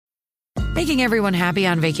Making everyone happy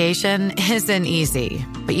on vacation isn't easy,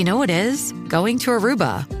 but you know what is? Going to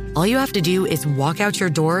Aruba. All you have to do is walk out your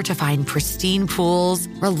door to find pristine pools,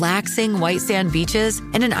 relaxing white sand beaches,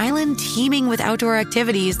 and an island teeming with outdoor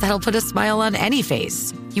activities that'll put a smile on any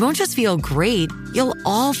face. You won't just feel great, you'll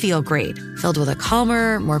all feel great, filled with a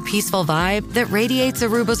calmer, more peaceful vibe that radiates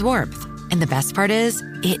Aruba's warmth. And the best part is,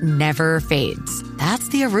 it never fades. That's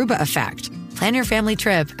the Aruba effect. Plan your family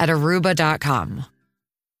trip at Aruba.com.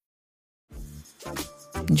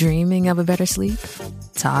 Dreaming of a better sleep?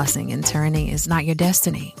 Tossing and turning is not your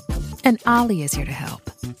destiny. And Ollie is here to help.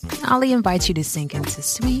 Ollie invites you to sink into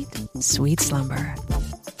sweet, sweet slumber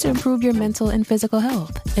to improve your mental and physical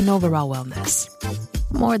health and overall wellness.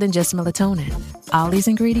 More than just melatonin, Ollie's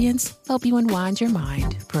ingredients help you unwind your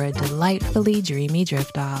mind for a delightfully dreamy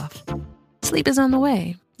drift off. Sleep is on the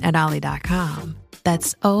way at Ollie.com.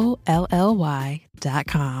 That's OLLY.com.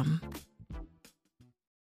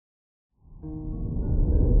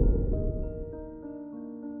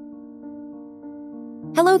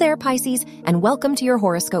 Hello there, Pisces, and welcome to your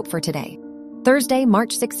horoscope for today, Thursday,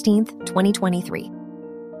 March 16th, 2023.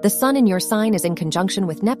 The sun in your sign is in conjunction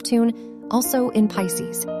with Neptune, also in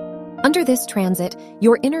Pisces. Under this transit,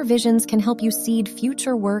 your inner visions can help you seed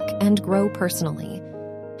future work and grow personally.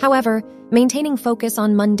 However, maintaining focus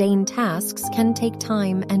on mundane tasks can take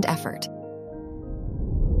time and effort.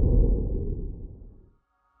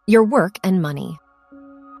 Your work and money.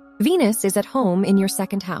 Venus is at home in your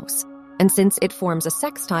second house, and since it forms a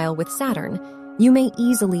sextile with Saturn, you may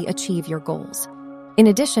easily achieve your goals. In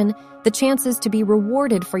addition, the chances to be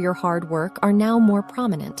rewarded for your hard work are now more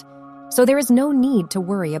prominent, so there is no need to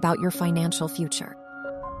worry about your financial future.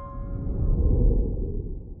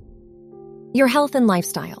 Your health and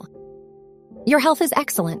lifestyle. Your health is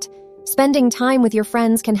excellent. Spending time with your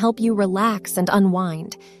friends can help you relax and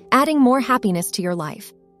unwind, adding more happiness to your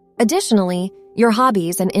life. Additionally, your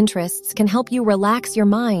hobbies and interests can help you relax your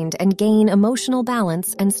mind and gain emotional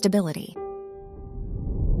balance and stability.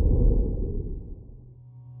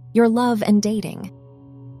 Your love and dating.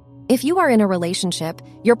 If you are in a relationship,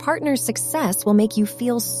 your partner's success will make you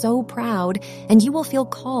feel so proud, and you will feel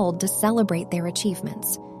called to celebrate their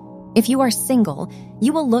achievements. If you are single,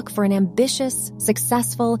 you will look for an ambitious,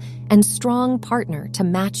 successful, and strong partner to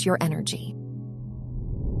match your energy.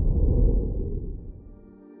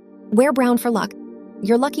 Wear brown for luck.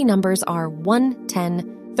 Your lucky numbers are 1,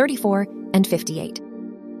 10, 34, and 58.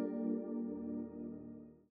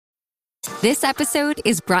 This episode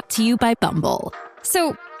is brought to you by Bumble.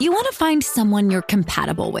 So, you want to find someone you're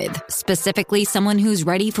compatible with, specifically someone who's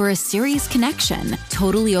ready for a serious connection,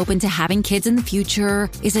 totally open to having kids in the future,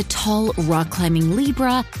 is a tall, rock-climbing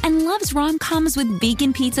Libra, and loves rom-coms with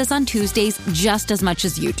vegan pizzas on Tuesdays just as much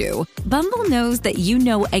as you do. Bumble knows that you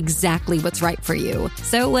know exactly what's right for you.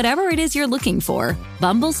 So whatever it is you're looking for,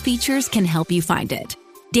 Bumble's features can help you find it.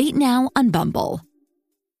 Date now on Bumble.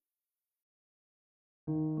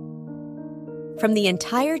 From the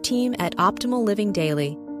entire team at Optimal Living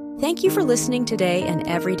Daily, thank you for listening today and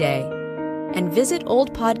every day. And visit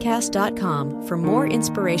oldpodcast.com for more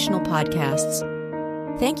inspirational podcasts.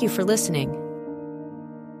 Thank you for listening.